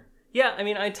game here? Yeah, I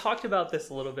mean, I talked about this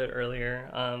a little bit earlier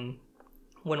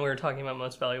when we were talking about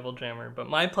most valuable jammer, but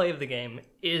my play of the game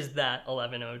is that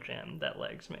 11-0 jam that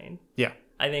Legs made. Yeah.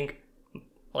 I think,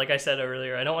 like I said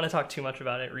earlier, I don't want to talk too much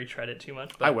about it, retread it too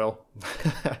much. But I will.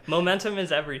 Momentum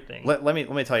is everything. Let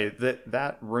me tell you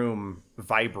that room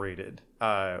vibrated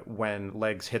when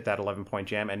Legs hit that 11-point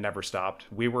jam and never stopped.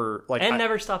 We were like,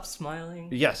 never stopped smiling.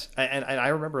 Yes, and I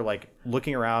remember like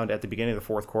looking around at the beginning of the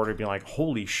fourth quarter, being like,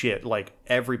 "Holy shit!" Like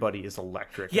everybody is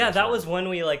electric. Yeah, that was when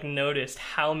we like noticed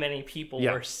how many people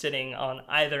were sitting on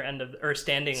either end of, or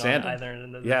standing on either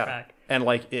end of the track. And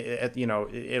like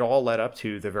it all led up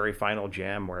to the very final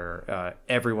jam where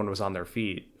everyone was on their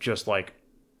feet, just like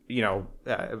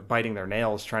biting their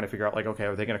nails, trying to figure out like, okay,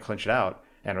 are they going to clinch it out,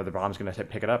 and are the Bombs going to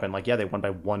pick it up? And like, yeah, they won by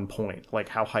 1 point. Like,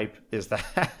 how hype is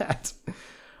that?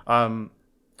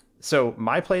 So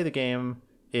my play of the game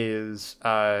is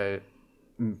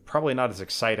probably not as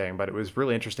exciting, but it was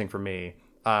really interesting for me.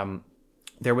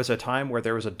 There was a time where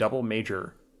there was a double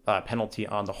major penalty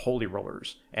on the Holy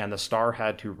Rollers, and the Star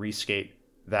had to reskate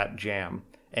that jam.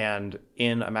 And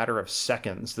in a matter of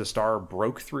seconds, the Star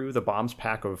broke through the Bombs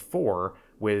pack of 4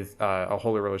 with a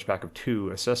Holy Rollers pack of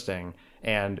 2 assisting,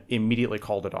 and immediately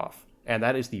called it off. And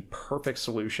that is the perfect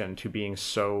solution to being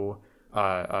so,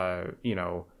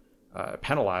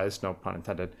 penalized, no pun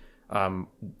intended,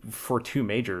 for 2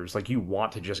 majors. Like, you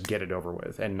want to just get it over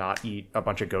with and not eat a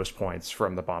bunch of ghost points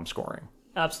from the bomb scoring.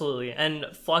 Absolutely. And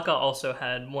Flocka also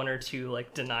had one or two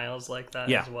like denials like that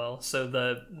Yeah. as well. So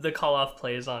the call off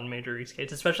plays on major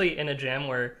reskates, especially in a jam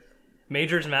where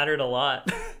majors mattered a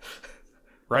lot.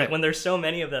 Right. Like when there's so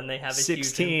many of them, they have a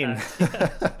 16. huge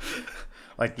impact.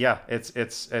 Like, yeah, it's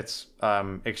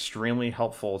extremely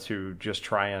helpful to just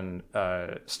try and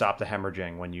stop the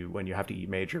hemorrhaging when you have to eat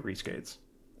major reskates.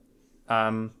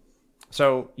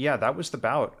 So yeah, that was the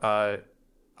bout.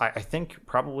 I think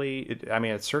probably,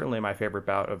 it's certainly my favorite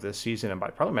bout of this season, and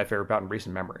probably my favorite bout in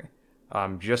recent memory.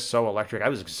 Just so electric. I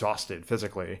was exhausted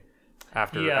physically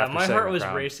after. Yeah, after my setting heart the was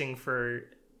ground. racing for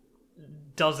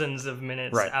dozens of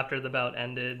minutes Right. after the bout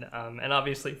ended, and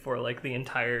obviously for like the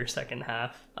entire second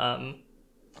half.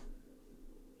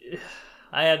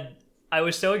 I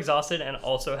was so exhausted and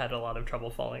also had a lot of trouble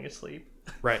falling asleep.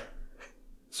 Right.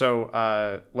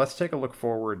 So let's take a look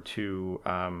forward to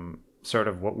sort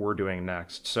of what we're doing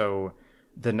next. So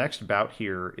the next bout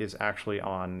here is actually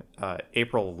on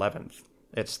April 11th.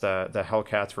 It's the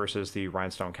Hellcats versus the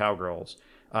Rhinestone Cowgirls.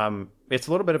 It's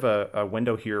a little bit of a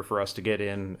window here for us to get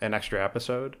in an extra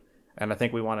episode. And I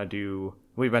think we want to do,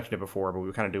 we've mentioned it before, but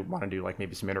we kind of want to do like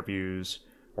maybe some interviews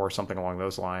or something along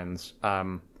those lines.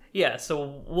 Yeah,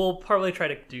 so we'll probably try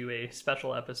to do a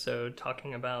special episode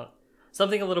talking about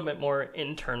something a little bit more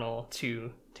internal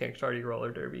to TXRD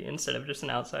Roller Derby instead of just an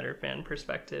outsider fan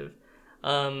perspective.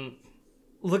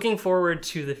 Looking forward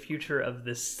to the future of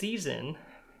this season.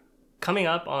 Coming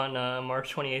up on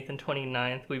March 28th and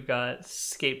 29th, we've got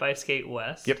Skate by Skate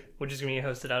West, Yep. which is going to be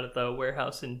hosted out at the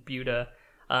warehouse in Buda.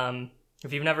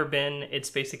 If you've never been,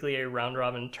 it's basically a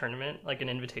round-robin tournament, like an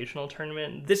invitational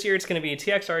tournament. This year it's going to be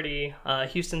TXRD,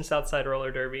 Houston Southside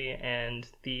Roller Derby, and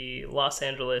the Los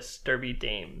Angeles Derby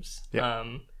Dames. Yeah.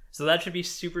 So that should be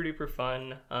super-duper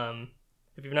fun.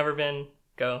 If you've never been,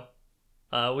 go.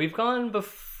 We've gone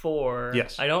before.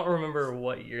 Yes. I don't remember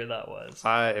what year that was.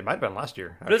 It might have been last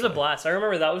year. But it was a blast. I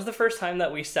remember that was the first time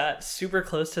that we sat super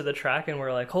close to the track and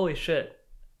we're like, holy shit.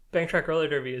 Bank Track Roller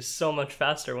Derby is so much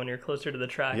faster when you're closer to the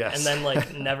track. Yes. And then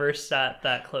like never sat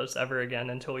that close ever again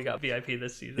until we got VIP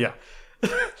this season. Yeah.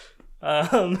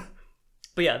 But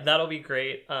yeah, that'll be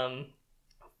great.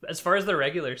 As far as the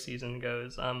regular season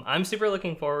goes, I'm super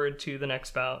looking forward to the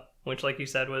next bout, which like you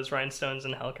said was Rhinestones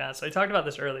and Hellcats. So I talked about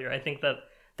this earlier. I think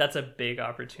that's a big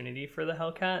opportunity for the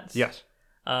Hellcats. Yes.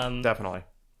 Definitely.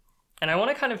 And I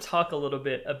want to kind of talk a little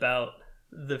bit about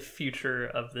the future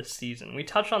of this season. We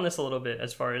touched on this a little bit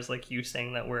as far as like you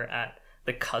saying that we're at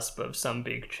the cusp of some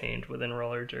big change within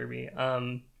roller derby.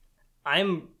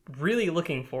 I'm really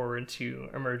looking forward to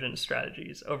emergent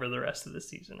strategies over the rest of the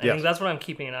season. I think that's what I'm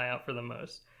keeping an eye out for the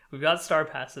most. We've got star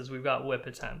passes, we've got whip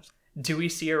attempts. Do we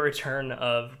see a return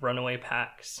of runaway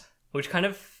packs, which kind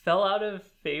of fell out of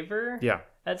favor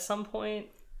at some point?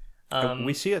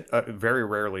 We see it very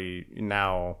rarely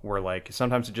now where like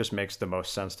sometimes it just makes the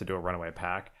most sense to do a runaway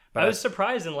pack. But I was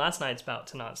surprised in last night's bout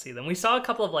to not see them. We saw a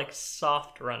couple of like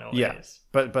soft runaways. Yeah,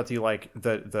 but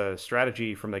the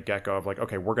strategy from the get-go of like,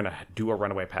 okay, we're going to do a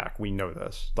runaway pack. We know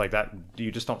this. Like that,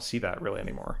 you just don't see that really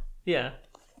anymore. Yeah.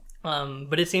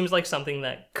 But it seems like something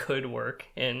that could work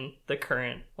in the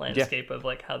current landscape of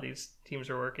like how these teams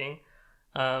are working.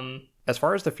 As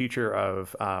far as the future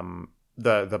of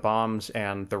the bombs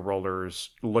and the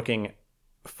rollers looking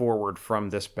forward from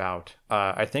this bout,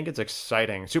 I think it's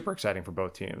exciting, super exciting for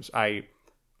both teams.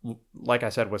 Like I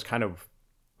said, was kind of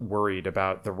worried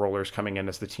about the rollers coming in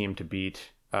as the team to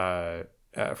beat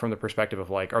from the perspective of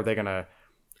like, are they going to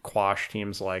quash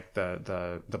teams like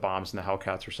the bombs and the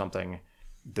Hellcats or something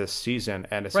this season?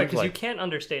 And it right, seems because like you can't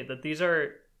understate that these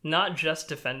are not just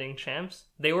defending champs;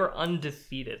 they were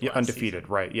undefeated. Yeah, undefeated,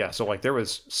 season. right? Yeah, so like there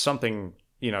was something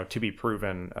to be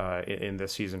proven in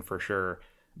this season for sure.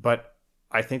 But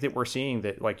I think that we're seeing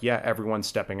that like everyone's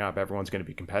stepping up, everyone's going to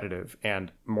be competitive,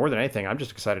 and more than anything, I'm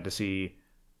just excited to see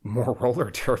more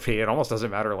roller derby. It almost doesn't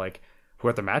matter like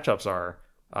what the matchups are.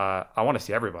 I want to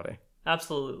see everybody.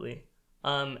 Absolutely.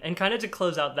 And kind of to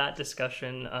close out that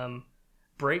discussion,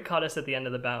 Break caught us at the end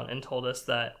of the bout and told us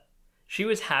that she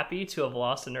was happy to have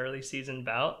lost an early season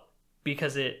bout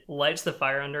because it lights the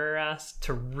fire under her ass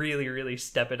to really, really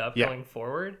step it up going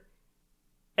forward.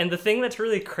 And the thing that's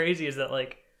really crazy is that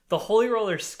like the Holy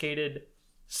Rollers skated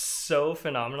so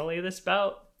phenomenally this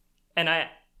bout, and I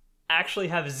actually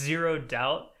have zero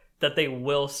doubt that they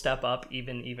will step up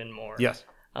even more. Yes.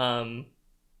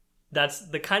 That's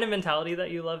the kind of mentality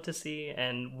that you love to see,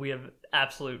 and we have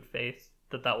absolute faith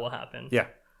that will happen. Yeah,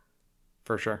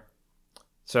 for sure.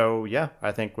 So,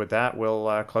 I think with that,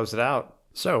 we'll close it out.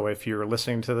 So, if you're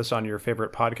listening to this on your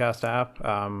favorite podcast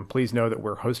app, please know that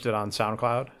we're hosted on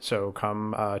SoundCloud. So,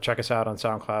 come check us out on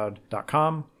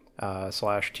SoundCloud.com.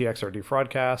 /TXRD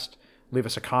Fraudcast. Leave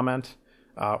us a comment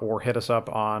or hit us up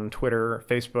on Twitter,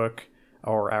 Facebook,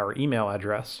 or our email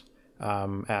address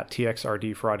at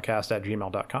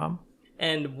txrdfraudcast@gmail.com.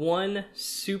 And one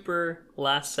super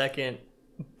last second,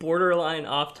 borderline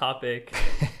off topic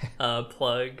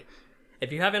plug.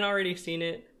 If you haven't already seen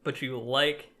it, but you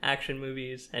like action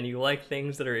movies and you like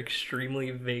things that are extremely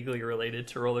vaguely related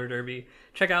to roller derby,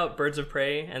 check out Birds of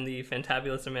Prey and the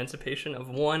Fantabulous Emancipation of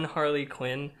One Harley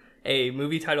Quinn, a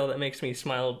movie title that makes me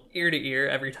smile ear to ear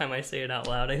every time I say it out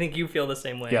loud. I think you feel the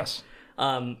same way. Yes.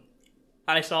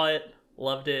 I saw it,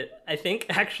 loved it. I think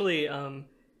actually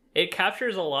it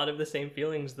captures a lot of the same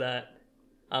feelings that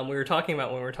we were talking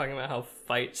about when we were talking about how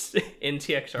fights in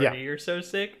TXRD are so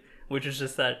sick, which is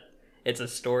just that it's a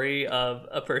story of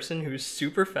a person who's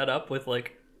super fed up with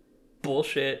like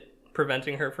bullshit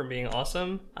preventing her from being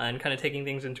awesome and kind of taking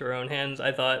things into her own hands.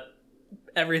 I thought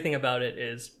everything about it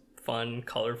is fun,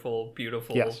 colorful,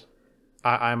 beautiful. Yes.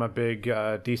 I'm a big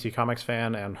DC Comics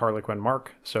fan and Harley Quinn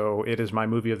mark, so it is my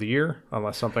movie of the year,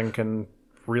 unless something can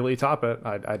really top it.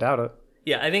 I doubt it.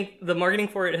 Yeah, I think the marketing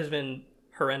for it has been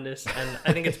horrendous, and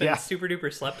I think it's been Yeah. super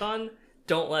duper slept on.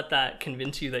 Don't let that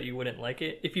convince you that you wouldn't like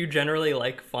it. If you generally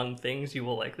like fun things, you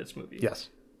will like this movie. Yes.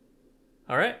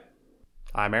 All right.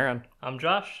 I'm Aaron. I'm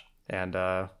Josh. And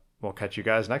we'll catch you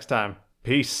guys next time.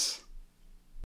 Peace.